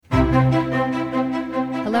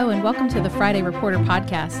Hello and welcome to the Friday Reporter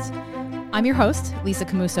podcast. I'm your host, Lisa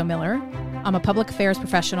Camuso Miller. I'm a public affairs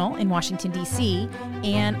professional in Washington, D.C.,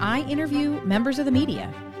 and I interview members of the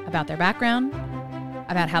media about their background,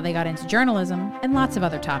 about how they got into journalism, and lots of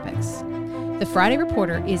other topics. The Friday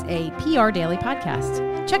Reporter is a PR Daily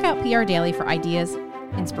podcast. Check out PR Daily for ideas,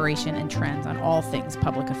 inspiration, and trends on all things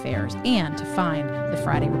public affairs, and to find the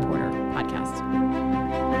Friday Reporter podcast.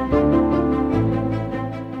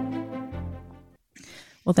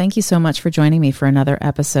 Well, thank you so much for joining me for another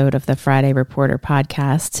episode of the Friday Reporter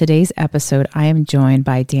podcast. Today's episode, I am joined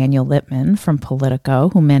by Daniel Lippman from Politico,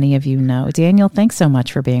 who many of you know. Daniel, thanks so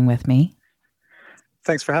much for being with me.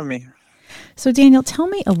 Thanks for having me. So, Daniel, tell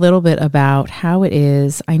me a little bit about how it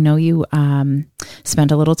is. I know you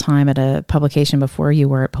spent a little time at a publication before you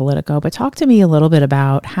were at Politico, but talk to me a little bit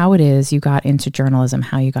about how it is you got into journalism,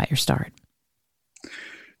 how you got your start.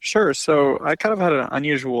 Sure. So I kind of had an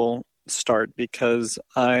unusual start because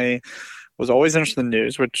I was always interested in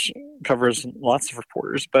news, which covers lots of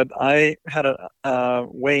reporters, but I had a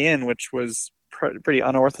way in which was pretty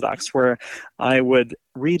unorthodox, where I would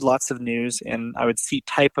read lots of news and I would see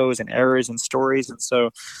typos and errors in stories. And so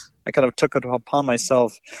I kind of took it upon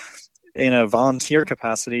myself in a volunteer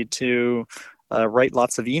capacity to write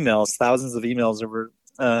lots of emails, thousands of emails over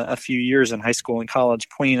a few years in high school and college,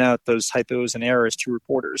 pointing out those typos and errors to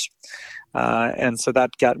reporters. And so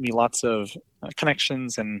that got me lots of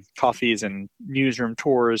connections and coffees and newsroom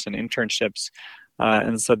tours and internships.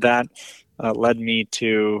 And so that led me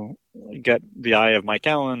to get the eye of Mike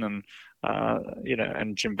Allen and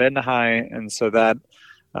Jim Vendehey. And so that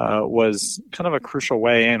was kind of a crucial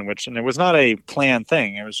way in, and it was not a planned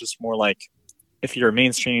thing. It was just more like, if you're a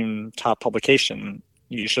mainstream top publication,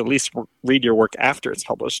 you should at least read your work after it's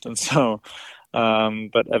published. And so,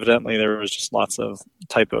 but evidently there was just lots of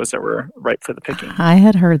typos that were ripe for the picking. I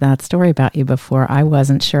had heard that story about you before. I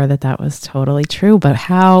wasn't sure that was totally true, but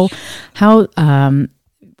how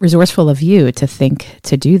resourceful of you to think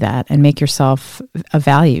to do that and make yourself a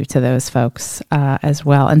value to those folks as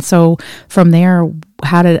well. And so from there,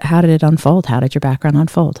 how did it unfold? How did your background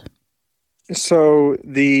unfold? So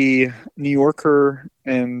the New Yorker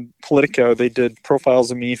and Politico, they did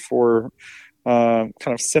profiles of me for kind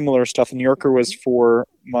of similar stuff. The New Yorker was for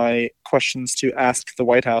my questions to Ask the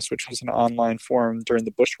White House, which was an online forum during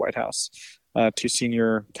the Bush White House, to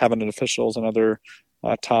senior cabinet officials and other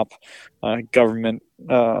top government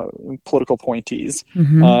political appointees.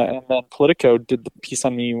 Mm-hmm. And then Politico did the piece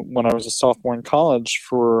on me when I was a sophomore in college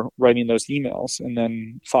for writing those emails. And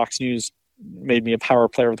then Fox News made me a Power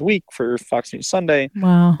Player of the Week for Fox News Sunday.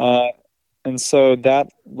 Wow. And so that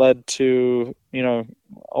led to,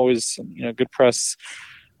 always, good press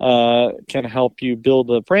can help you build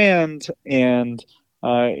a brand, and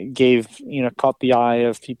caught the eye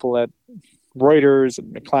of people at Reuters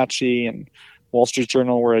and McClatchy and Wall Street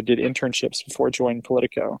Journal, where I did internships before joining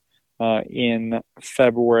Politico in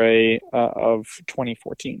February of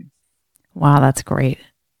 2014. Wow, that's great.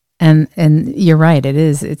 And you're right.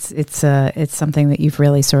 It's something that you've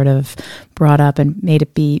really sort of brought up and made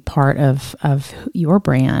it be part of your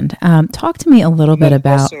brand. Talk to me a little bit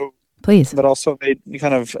about, please. But also made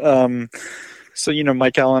kind of,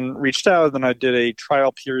 Mike Allen reached out, and I did a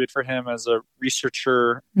trial period for him as a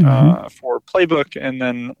researcher for Playbook. And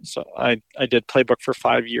then so I did Playbook for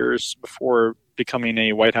 5 years before becoming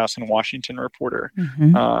a White House and Washington reporter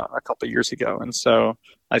a couple of years ago. And so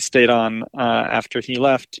I stayed on after he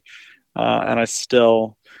left, and I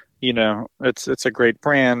still, it's a great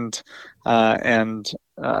brand, and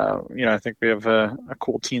I think we have a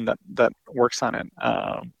cool team that works on it,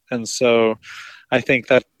 and so I think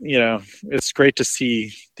that it's great to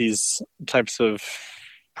see these types of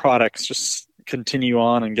products just continue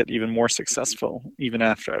on and get even more successful even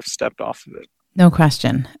after I've stepped off of it. No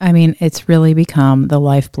question. I mean, it's really become the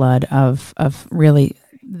lifeblood of really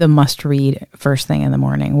the must-read first thing in the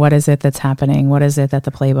morning. What is it that's happening? What is it that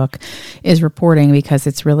the Playbook is reporting? Because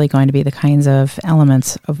it's really going to be the kinds of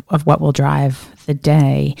elements of what will drive the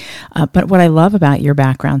day. But what I love about your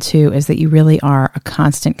background, too, is that you really are a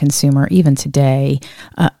constant consumer, even today,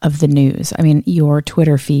 of the news. I mean, your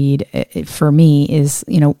Twitter feed, for me, is,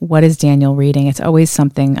 what is Daniel reading? It's always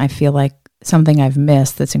something I feel like something I've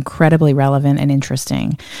missed that's incredibly relevant and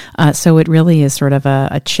interesting. So it really is sort of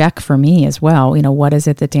a check for me as well. What is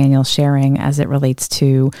it that Daniel's sharing as it relates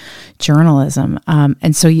to journalism?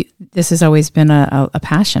 And so this has always been a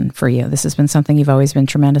passion for you. This has been something you've always been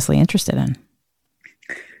tremendously interested in.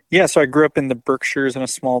 Yeah, so I grew up in the Berkshires in a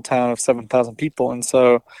small town of 7,000 people. And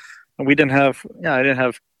so I didn't have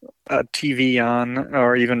TV on,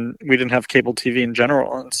 or even we didn't have cable TV in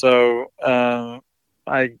general. And so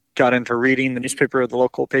I got into reading the newspaper, the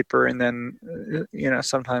local paper, and then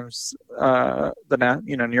sometimes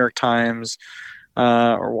New York Times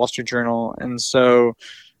or Wall Street Journal, and so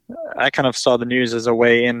I kind of saw the news as a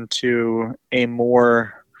way into a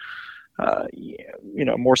more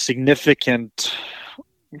more significant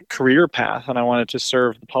career path, and I wanted to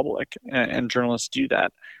serve the public, and journalists do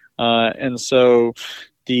that. And so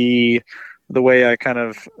the way I kind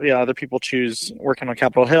of, other people choose working on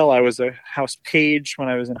Capitol Hill. I was a house page when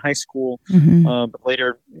I was in high school, but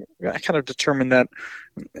later I kind of determined that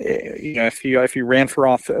if you ran for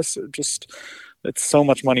office, it's so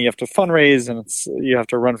much money you have to fundraise, and you have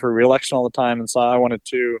to run for re-election all the time. And so I wanted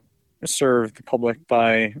to serve the public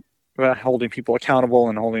by holding people accountable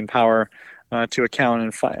and holding power to account,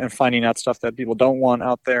 and finding out stuff that people don't want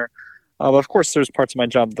out there. But of course, there's parts of my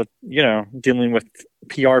job that, dealing with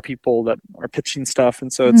PR people that are pitching stuff.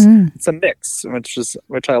 And so it's a mix,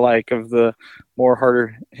 which I like, of the more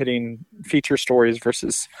harder hitting feature stories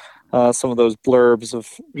versus some of those blurbs of,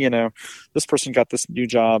 this person got this new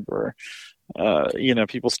job, or,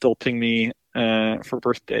 people still ping me for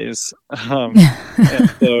birthdays. And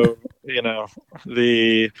so,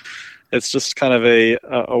 it's just kind of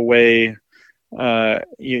a way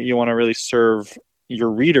you want to really serve your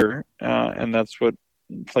reader, and that's what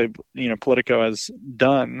Politico has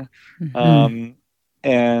done.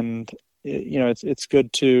 And it's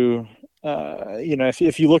good to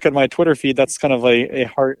if you look at my Twitter feed, that's kind of a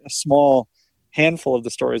small handful of the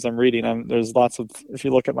stories I'm reading. There's lots of, if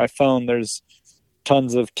you look at my phone, there's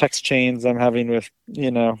tons of text chains I'm having with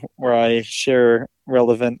where I share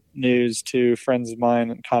relevant news to friends of mine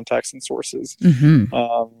and contacts and sources.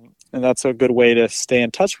 And that's a good way to stay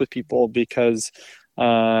in touch with people, because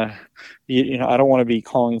I don't want to be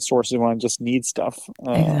calling sources when I just need stuff.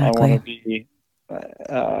 Exactly. I want to be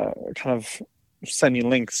kind of sending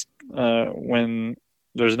links when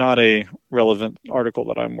there's not a relevant article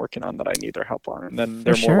that I'm working on that I need their help on, and then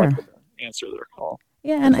they're more likely to answer their call.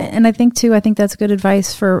 Yeah, and I think that's good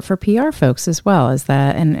advice for PR folks as well, is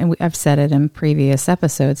that, and I've said it in previous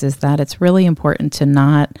episodes, is that it's really important to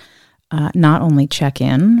not only check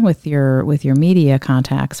in with your media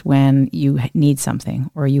contacts when you need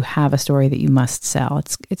something or you have a story that you must sell.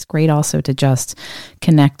 It's great also to just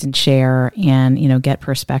connect and share and get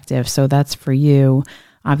perspective. So that's for you.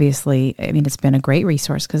 Obviously, I mean, it's been a great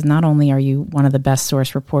resource, because not only are you one of the best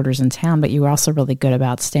source reporters in town, but you're also really good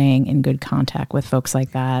about staying in good contact with folks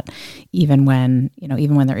like that, even when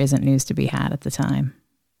there isn't news to be had at the time.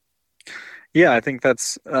 Yeah, I think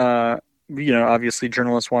that's obviously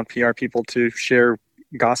journalists want PR people to share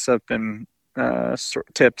gossip and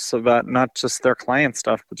tips about not just their client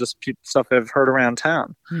stuff, but just stuff they've heard around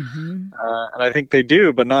town. And I think they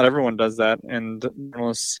do, but not everyone does that. And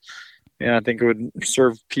journalists, I think it would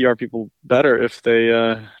serve PR people better if they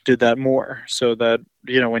did that more, so that,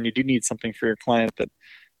 when you do need something for your client, that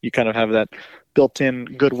you kind of have that built-in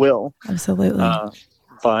goodwill. Absolutely.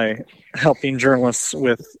 By helping journalists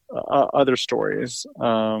with other stories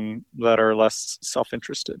that are less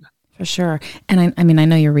self-interested. For sure. And I mean, I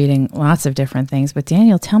know you're reading lots of different things, but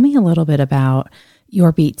Daniel, tell me a little bit about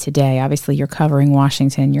your beat today. Obviously, you're covering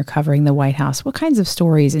Washington, you're covering the White House. What kinds of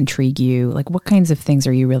stories intrigue you? Like, what kinds of things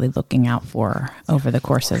are you really looking out for over the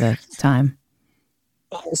course of the time?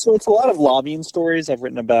 So it's a lot of lobbying stories. I've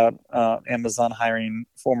written about Amazon hiring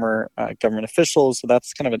former government officials. So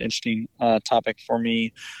that's kind of an interesting topic for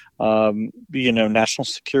me. National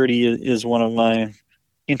security is one of my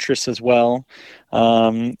interests as well.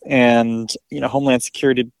 And Homeland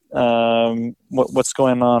Security, what's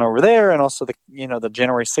going on over there, and also the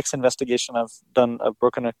January 6th investigation. I've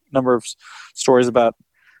broken a number of stories about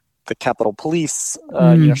the Capitol Police,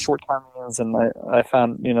 shortcomings, and I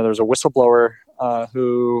found there's a whistleblower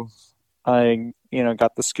who I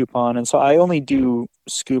got the scoop on, and so I only do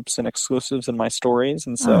scoops and exclusives in my stories,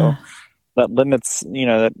 and so that limits,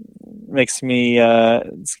 that makes me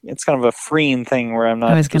it's kind of a freeing thing where I'm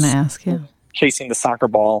not. I was going to ask you, chasing the soccer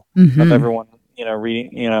ball of everyone,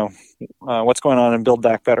 reading, what's going on in Build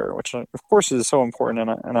Back Better, which of course is so important,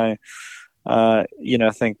 and I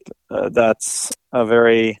think that's a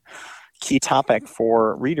very key topic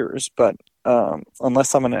for readers, but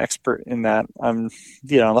unless I'm an expert in that,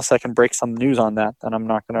 unless I can break some news on that, then I'm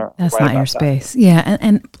not going to. That's not your space. Yeah.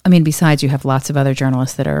 And I mean, besides, you have lots of other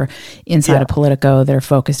journalists that are inside of Politico that are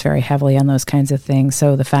focused very heavily on those kinds of things.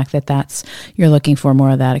 So the fact that you're looking for more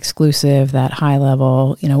of that exclusive, that high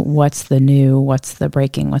level, what's the new, what's the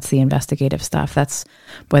breaking, what's the investigative stuff. That's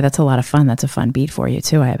a lot of fun. That's a fun beat for you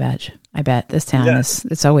too, I bet this town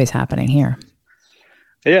it's always happening here.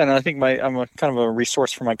 Yeah, and I think I'm a kind of a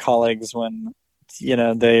resource for my colleagues when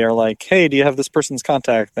they are like, hey, do you have this person's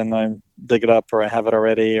contact? Then I dig it up, or I have it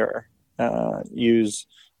already, or use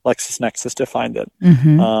LexisNexis to find it.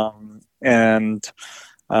 And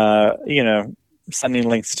sending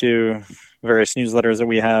links to various newsletters that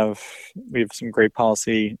we have. We have some great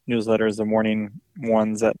policy newsletters, the morning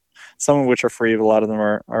ones, that some of which are free, but a lot of them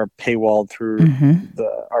are paywalled through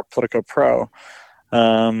our Politico Pro.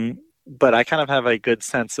 But I kind of have a good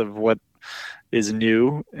sense of what is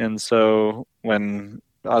new, and so when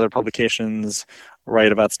other publications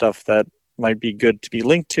write about stuff that might be good to be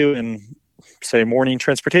linked to in, say, morning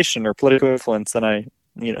transportation or political influence, then I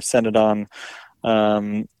send it on,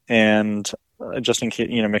 and just in case,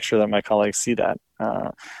 make sure that my colleagues see that.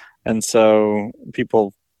 And so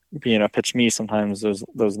people, pitch me sometimes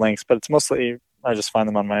those links, but it's mostly I just find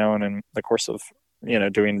them on my own in the course of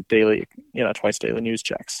doing daily, twice daily news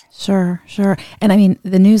checks. Sure. And I mean,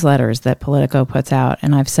 the newsletters that Politico puts out,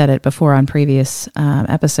 and I've said it before on previous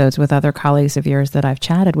episodes with other colleagues of yours that I've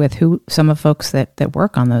chatted with, some of folks that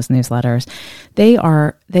work on those newsletters,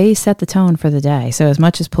 they set the tone for the day. So as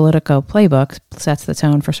much as Politico Playbook sets the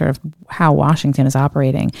tone for sort of how Washington is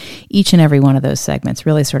operating, each and every one of those segments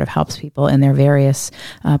really sort of helps people in their various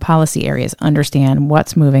policy areas understand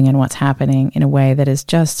what's moving and what's happening in a way that is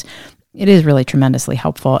just, it is really tremendously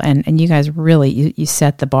helpful. And you guys really, you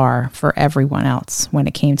set the bar for everyone else when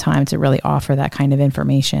it came time to really offer that kind of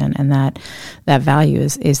information, and that value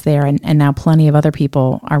is there. And now plenty of other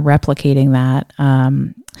people are replicating that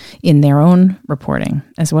in their own reporting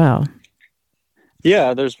as well.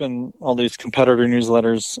 Yeah, there's been all these competitor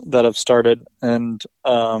newsletters that have started, and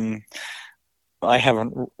I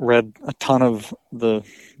haven't read a ton of the,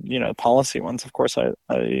 policy ones. Of course, I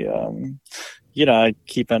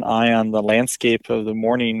keep an eye on the landscape of the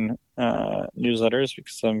morning newsletters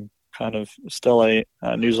because I'm kind of still a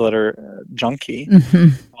newsletter junkie.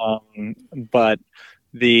 But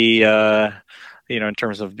the, in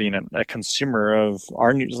terms of being a consumer of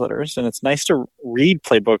our newsletters, and it's nice to read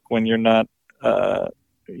Playbook when you're not,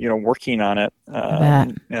 working on it.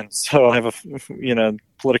 And so I have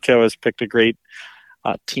Politico has picked a great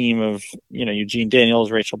team of, Eugene Daniels,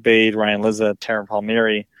 Rachel Bade, Ryan Lizza, Taryn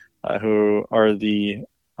Palmieri, who are the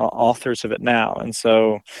authors of it now. And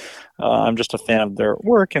so I'm just a fan of their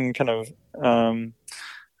work and kind of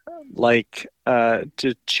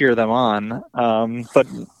to cheer them on. But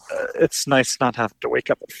it's nice not to have to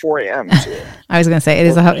wake up at 4 a.m. I was going to say, it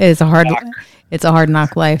is a hard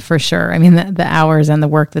knock life for sure. I mean, the hours and the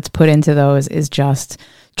work that's put into those is just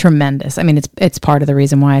tremendous. I mean, it's part of the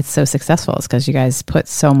reason why it's so successful is because you guys put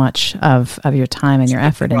so much of your time and your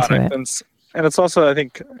effort into it. And it's also, I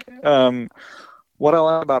think, what I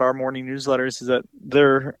like about our morning newsletters is that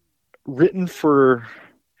they're written for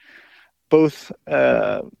both,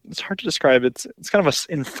 it's hard to describe, it's kind of an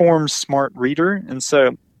informed, smart reader. And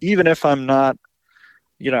so even if I'm not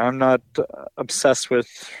obsessed with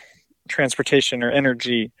transportation or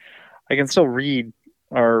energy, I can still read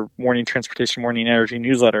our morning transportation, morning energy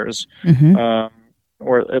newsletters,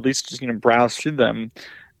 or at least just, browse through them.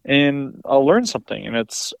 And I'll learn something, and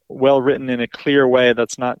it's well written in a clear way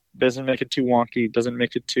doesn't make it too wonky, doesn't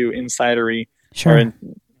make it too insidery. Sure. Or in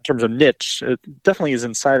terms of niche, it definitely is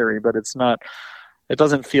insidery, but it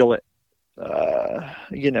doesn't feel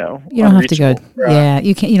you don't have to go.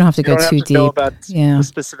 You don't have to go too deep. About the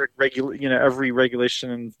specific every regulation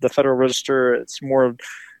in the Federal Register. It's more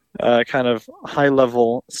kind of high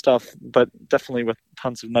level stuff, but definitely with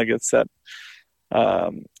tons of nuggets that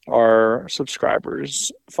our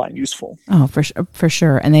subscribers find useful. Oh, for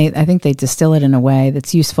sure. And I think they distill it in a way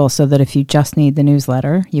that's useful so that if you just need the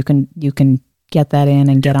newsletter, you can get that in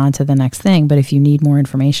and get on to the next thing. But if you need more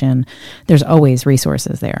information, there's always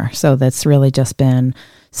resources there. So that's really just been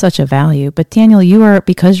such a value. But Daniel, you've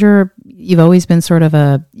always been sort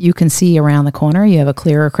of you can see around the corner, you have a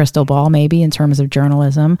clearer crystal ball maybe in terms of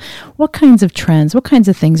journalism. What kinds of trends, what kinds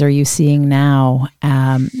of things are you seeing now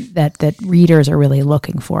that readers are really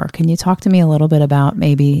looking for? Can you talk to me a little bit about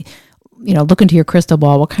maybe, look into your crystal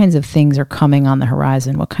ball, what kinds of things are coming on the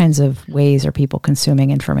horizon? What kinds of ways are people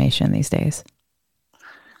consuming information these days?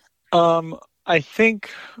 I think,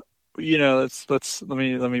 let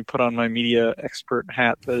me put on my media expert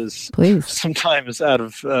hat that is sometimes out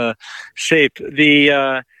of shape.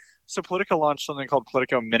 So Politico launched something called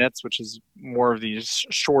Politico Minutes, which is more of these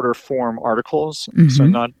shorter form articles. So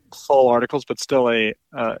not full articles, but still it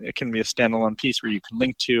can be a standalone piece where you can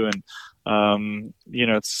link to, and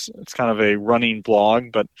it's kind of a running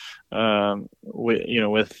blog, but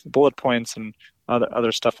with bullet points and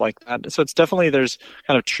other stuff like that. So it's definitely, there's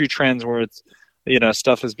kind of true trends where it's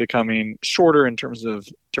stuff is becoming shorter in terms of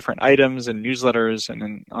different items and newsletters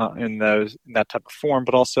and in that type of form,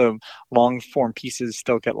 but also long form pieces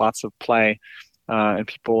still get lots of play, and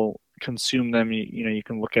people consume them. You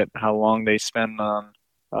can look at how long they spend on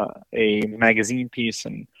a magazine piece,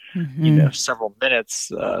 and several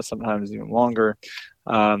minutes, sometimes even longer,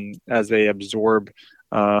 as they absorb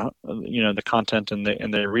the content and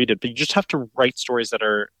they read it. But you just have to write stories that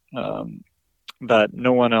are that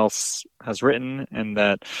no one else has written, and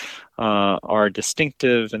that are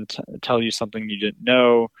distinctive and tell you something you didn't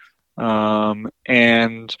know.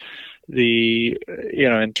 And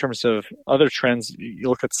in terms of other trends, you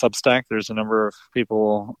look at Substack. There's a number of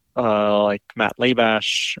people like Matt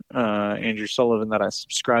Labash, Andrew Sullivan that I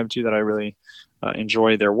subscribe to that I really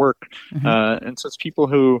enjoy their work. And so it's people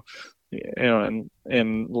who, in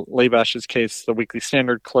Labash's case, the Weekly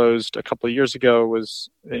Standard closed a couple of years ago, was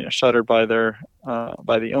shuttered by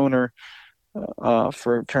the owner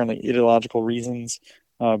for apparently ideological reasons,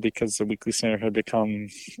 because the Weekly Standard had become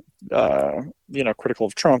critical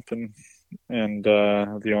of Trump, and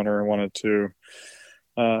the owner wanted to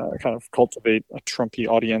kind of cultivate a Trumpy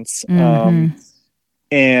audience.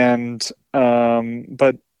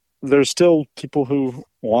 But there's still people who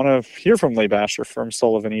want to hear from Labash or from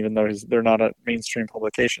Sullivan, even though they're not at mainstream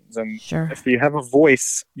publications. And if you have a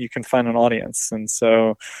voice, you can find an audience. And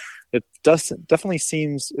so it definitely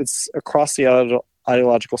seems it's across the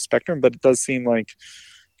ideological spectrum, but it does seem like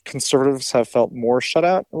conservatives have felt more shut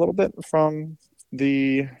out a little bit from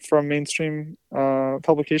mainstream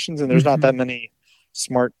publications. And there's not that many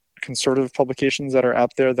smart conservative publications that are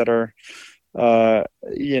out there that are,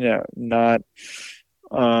 not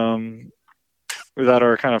that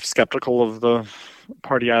are kind of skeptical of the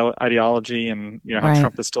party ideology, and how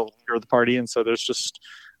Trump is still the leader of the party. And so there's just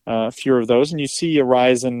fewer of those, and you see a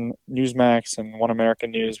rise in Newsmax and One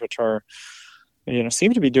American News, which are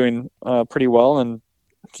seem to be doing pretty well. And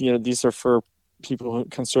these are for people,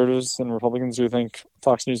 conservatives and Republicans, who think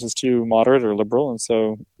Fox News is too moderate or liberal, and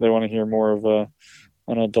so they want to hear more of an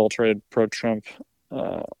unadulterated pro-Trump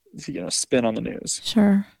spin on the news.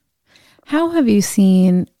 Sure. How have you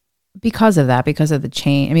seen, because of the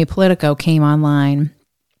change? I mean, Politico came online.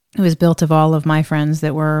 It was built of all of my friends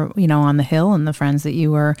that were, on the Hill, and the friends that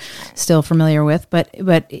you were still familiar with. But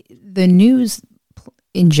the news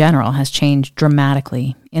in general has changed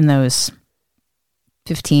dramatically in those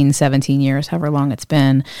 15, 17 years, however long it's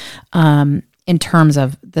been, in terms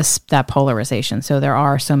of that polarization. So there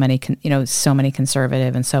are so many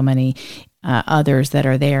conservative and so many others that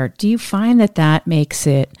are there. Do you find that makes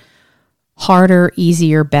it harder,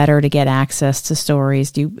 easier, better to get access to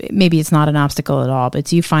stories? Maybe it's not an obstacle at all, but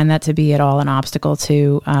do you find that to be at all an obstacle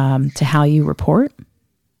to how you report?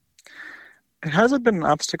 It hasn't been an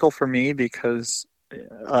obstacle for me, because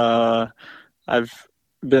I've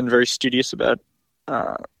been very studious about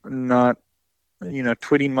not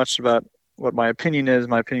tweeting much about what my opinion is.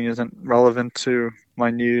 My opinion isn't relevant to my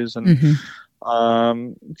news, and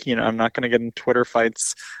I'm not going to get in Twitter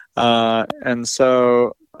fights, and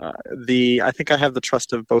so I think I have the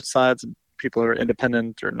trust of both sides, people who are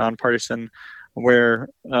independent or nonpartisan, where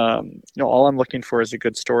all I'm looking for is a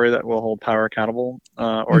good story that will hold power accountable,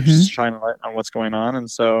 or just shine a light on what's going on. And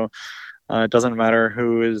so it doesn't matter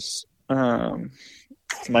who is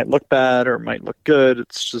might look bad or might look good.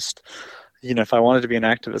 It's just, if I wanted to be an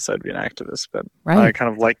activist, I'd be an activist. But I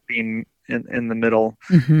kind of like being in the middle.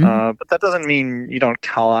 But that doesn't mean you don't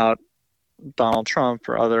call out Donald Trump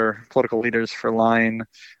or other political leaders for lying.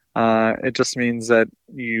 It just means that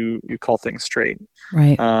you call things straight.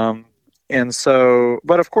 Right. And so,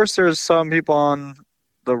 but of course, there's some people on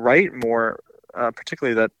the right more,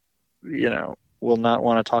 particularly that, will not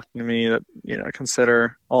want to talk to me, that,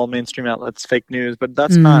 consider all mainstream outlets fake news. But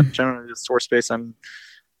that's not generally the source base I'm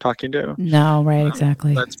talking to. No, right,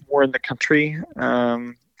 exactly. That's more in the country.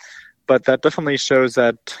 But that definitely shows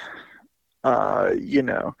that,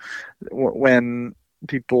 when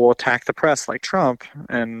people attack the press like Trump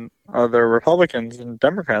and other Republicans and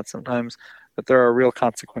Democrats sometimes, that there are real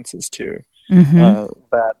consequences too.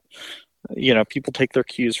 That, people take their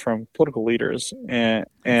cues from political leaders and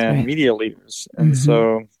media leaders. And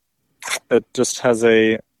so it just has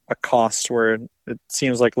a cost where it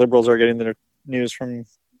seems like liberals are getting their news from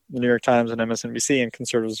the New York Times and MSNBC, and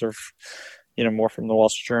conservatives are, more from the Wall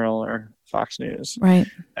Street Journal or Fox News. Right.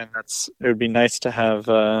 And it would be nice to have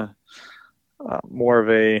more of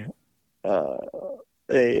a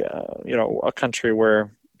country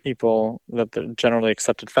where people, that the generally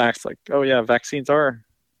accepted facts, like, oh yeah, vaccines are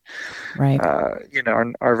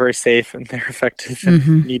are very safe and they're effective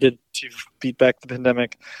and needed to beat back the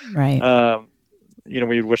pandemic. Right.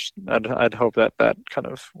 we wish, I'd hope that kind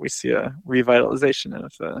of, we see a revitalization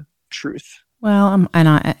of the truth. Well, and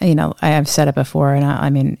I have said it before, and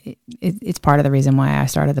I mean, it's part of the reason why I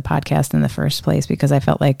started the podcast in the first place, because I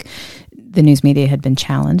felt like the news media had been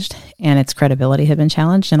challenged and its credibility had been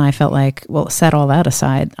challenged. And I felt like, well, set all that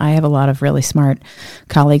aside, I have a lot of really smart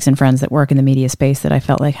colleagues and friends that work in the media space that I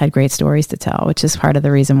felt like had great stories to tell, which is part of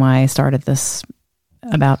the reason why I started this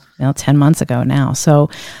about 10 months ago now.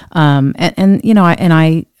 So,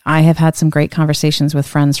 I have had some great conversations with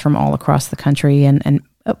friends from all across the country, and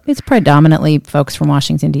it's predominantly folks from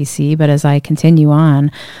Washington, D.C., but as I continue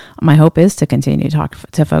on, my hope is to continue to talk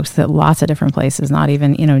to folks at lots of different places, not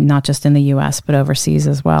even, not just in the U.S., but overseas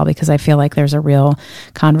as well, because I feel like there's a real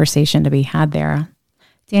conversation to be had there.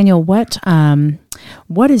 Daniel, what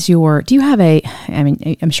is do you have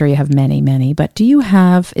I'm sure you have many, but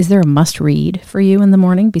is there a must read for you in the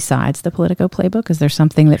morning besides the Politico Playbook? Is there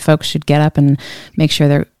something that folks should get up and make sure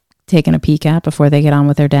they're taking a peek at before they get on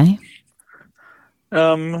with their day?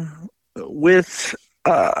 Besides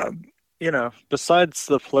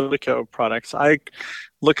the Politico products, I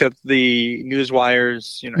look at the news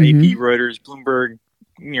wires, AP, Reuters, Bloomberg,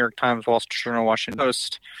 New York Times, Wall Street Journal, Washington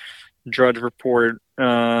Post, Drudge Report,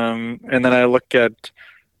 and then I look at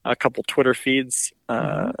a couple Twitter feeds,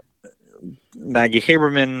 Maggie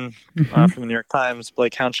Haberman from the New York Times,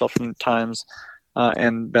 Blake Hounshell from the Times,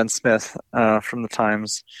 and Ben Smith from the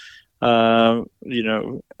Times.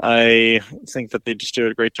 I think that they just do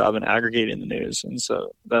a great job in aggregating the news. And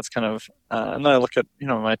so that's kind of, and then I look at,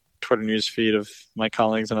 my Twitter news feed of my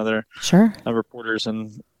colleagues and other reporters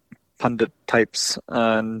and pundit types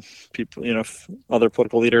and people, other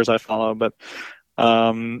political leaders I follow. But,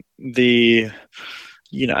 I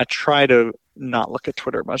try to not look at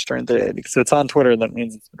Twitter much during the day, because if it's on Twitter, that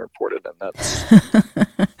means it's been reported, and that's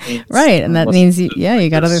right. And that means, you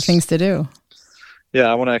got other things to do. Yeah,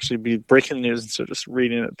 I want to actually be breaking the news instead of just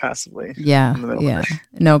reading it passively. Yeah,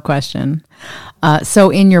 no question. So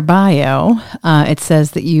in your bio, it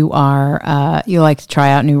says that you like to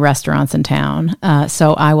try out new restaurants in town.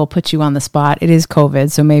 So I will put you on the spot. It is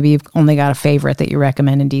COVID, so maybe you've only got a favorite that you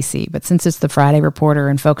recommend in DC. But since it's the Friday Reporter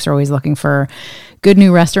and folks are always looking for good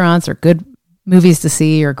new restaurants or good movies to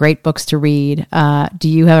see or great books to read, do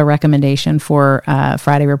you have a recommendation for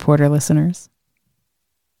Friday Reporter listeners?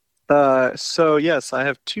 So yes, I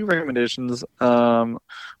have two recommendations. One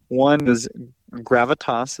is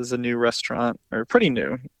Gravitas is a new restaurant, or pretty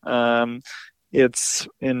new. It's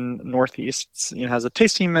in Northeast. It has a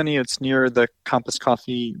tasting menu. It's near the Compass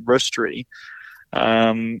Coffee Roastery,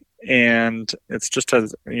 and it's just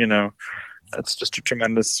it's just a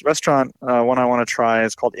tremendous restaurant. One I want to try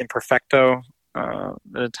is called Imperfecto, an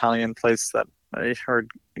Italian place that I heard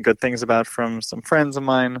good things about from some friends of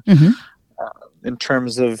mine. In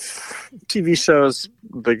terms of TV shows,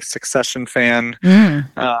 big Succession fan.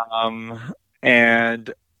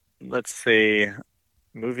 And let's see,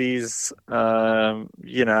 movies, I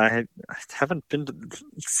haven't been to,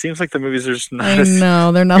 it seems like the movies are just not.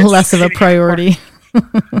 They're not less of a priority.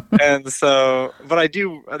 And so, but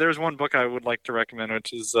there's one book I would like to recommend,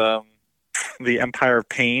 which is The Empire of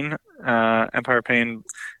Pain. Empire of Pain,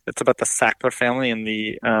 it's about the Sackler family and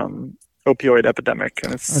the opioid epidemic.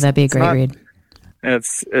 And that'd be a great read.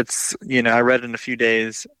 It's I read it in a few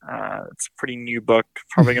days. It's a pretty new book,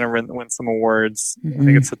 probably going to win some awards. I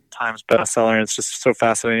think it's a Times bestseller, and it's just so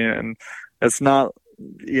fascinating. And it's not,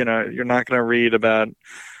 you're not going to read about,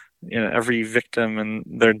 every victim and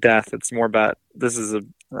their death. It's more about, this is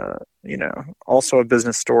also a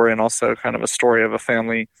business story, and also kind of a story of a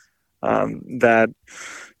family that,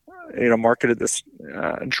 marketed this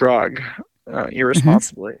drug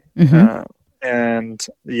irresponsibly. And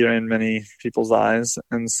in many people's eyes,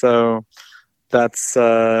 and so that's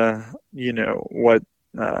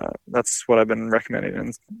that's what I've been recommending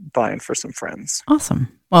and buying for some friends. Awesome.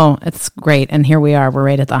 Well, it's great. And here we are. We're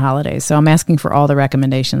right at the holidays. So I'm asking for all the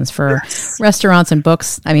recommendations for restaurants and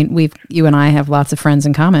books. I mean, you and I have lots of friends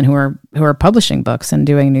in common who are publishing books and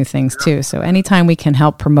doing new things too. So anytime we can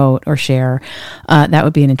help promote or share, that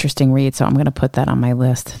would be an interesting read. So I'm going to put that on my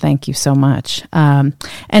list. Thank you so much.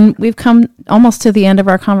 And we've come almost to the end of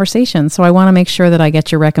our conversation. So I want to make sure that I get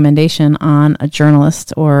your recommendation on a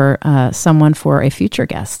journalist or someone for a future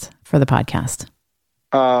guest for the podcast.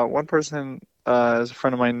 One person is a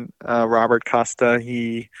friend of mine, Robert Costa.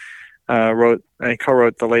 He co-wrote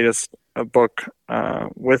the latest book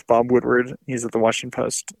with Bob Woodward. He's at the Washington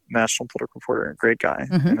Post, national political reporter, a great guy,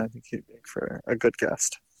 and I think he'd make for a good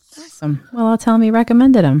guest. Awesome. Well, I'll tell him you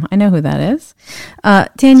recommended him. I know who that is.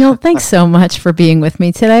 Daniel, thanks so much for being with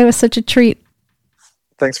me today. It was such a treat.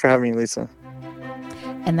 Thanks for having me, Lisa.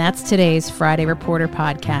 And that's today's Friday Reporter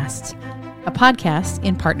podcast, a podcast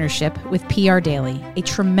in partnership with PR Daily, a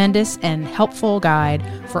tremendous and helpful guide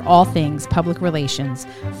for all things public relations.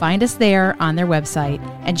 Find us there on their website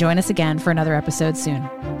and join us again for another episode soon.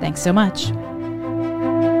 Thanks so much.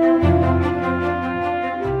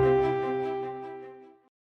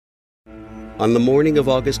 On the morning of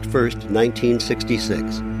August 1st,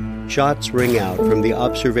 1966, shots ring out from the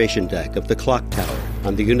observation deck of the clock tower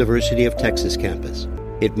on the University of Texas campus.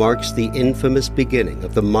 It marks the infamous beginning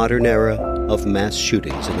of the modern era of mass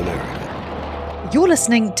shootings in America. You're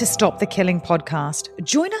listening to Stop the Killing podcast.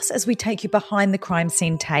 Join us as we take you behind the crime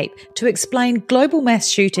scene tape to explain global mass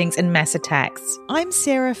shootings and mass attacks. I'm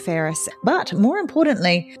Sarah Ferris, but more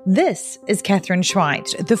importantly, this is Catherine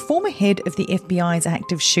Schweit, the former head of the FBI's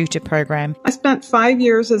active shooter program. I spent 5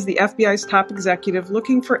 years as the FBI's top executive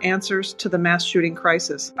looking for answers to the mass shooting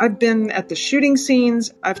crisis. I've been at the shooting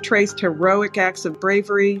scenes, I've traced heroic acts of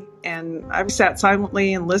bravery, and I've sat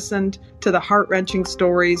silently and listened to the heart-wrenching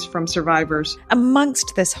stories from survivors.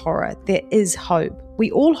 Amongst this horror, there is hope.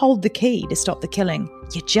 We all hold the key to stop the killing.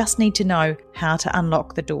 You just need to know how to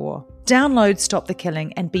unlock the door. Download Stop the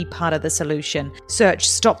Killing and be part of the solution. Search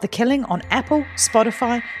Stop the Killing on Apple,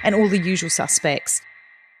 Spotify, and all the usual suspects.